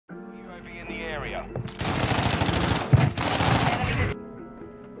UAV in the area.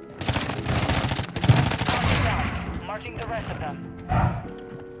 Marking the rest of them.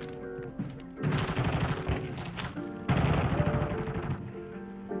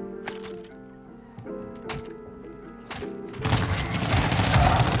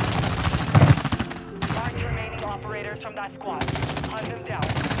 Mark the remaining operators from that squad. Hunt them down.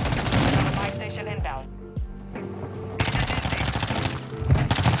 Revive station inbound.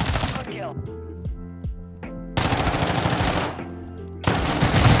 Good kill.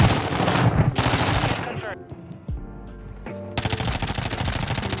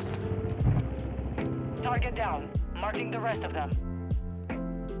 Target down. Marking the rest of them.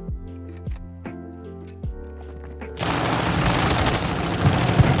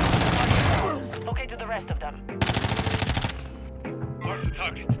 Okay to the rest of them. Mark the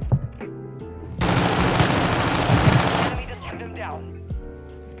target. Enemy just shoot them down.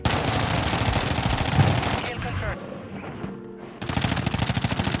 Kill confirmed.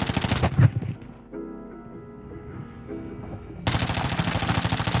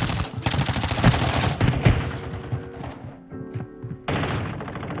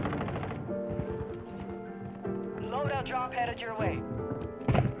 Loadout drop headed your way.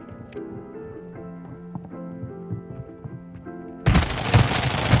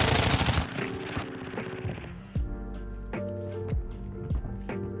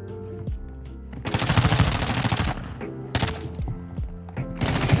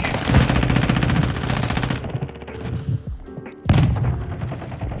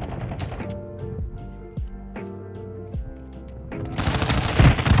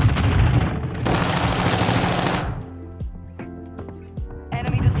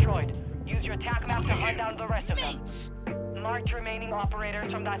 Attack map to hunt down the rest of them. Marked remaining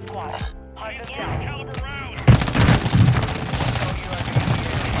operators from that squad. Hunt them down. Caliber round.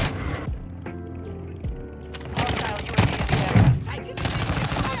 Hostile UAV in the area.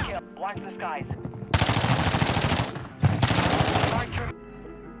 Kill. Watch the skies.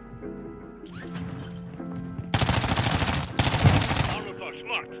 Armor box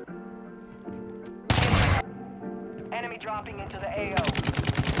marked. Enemy dropping into the AO.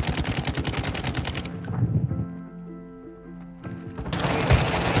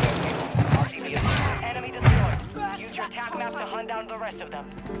 Enemy destroyed. Use your attack map to hunt down the rest of them.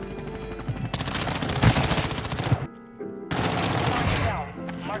 Marking down.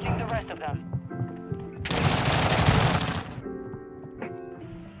 Marking the rest of them.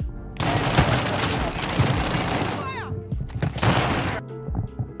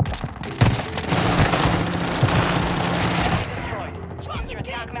 Enemy destroyed. Use your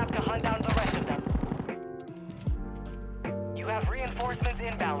attack map to hunt down the rest of them. You have reinforcements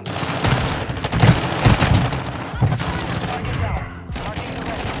inbound. Target down. Marking the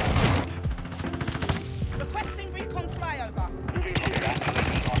rest of them. Requesting recon flyover.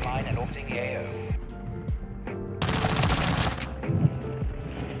 Online and orbiting the AO.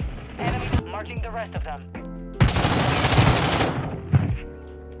 Enemy marking the rest of them.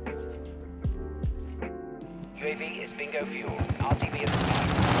 UAV is bingo fuel. RTV is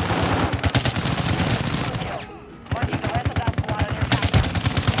Kill. Marking the rest of that squad on your attack map.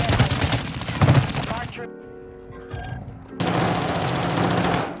 Mark your...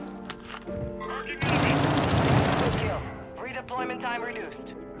 Good kill. Redeployment time reduced.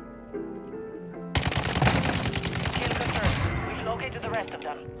 Kill confirmed. We've located the rest of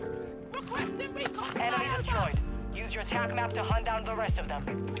them. Requesting recon Enemy flyover. destroyed. Use your attack map to hunt down the rest of them.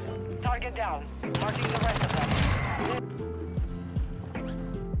 Target down. Marking the rest of them.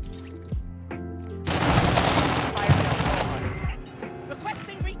 Fire sale over.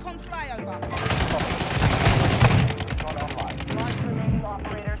 Requesting recon flyover. not online. Mark remaining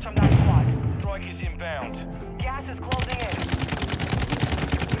operators from that squad. Strike is inbound. Gas is closing in.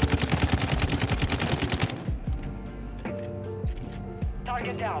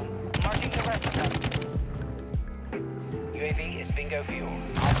 Target down. Marking the rest of them. UAV is bingo fuel.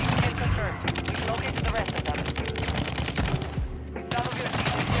 Kill confirmed. We've located the rest of them. Some of your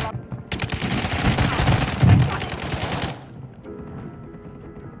team is still up.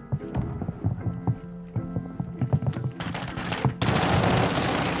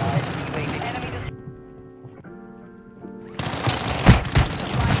 Enemy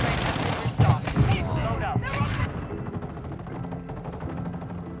load up.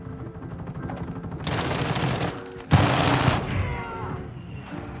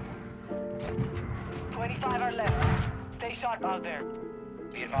 25 are left. Stay sharp out there.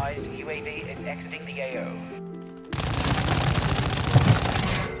 Be advised, UAV is exiting the AO.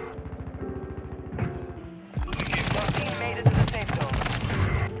 Your team made it to the safe zone.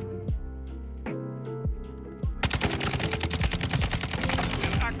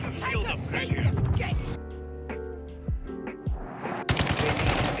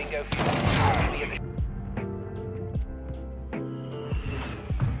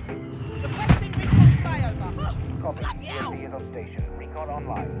 Copy. Bloody hell! UAV is on station. Recon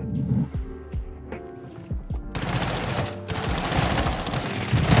online.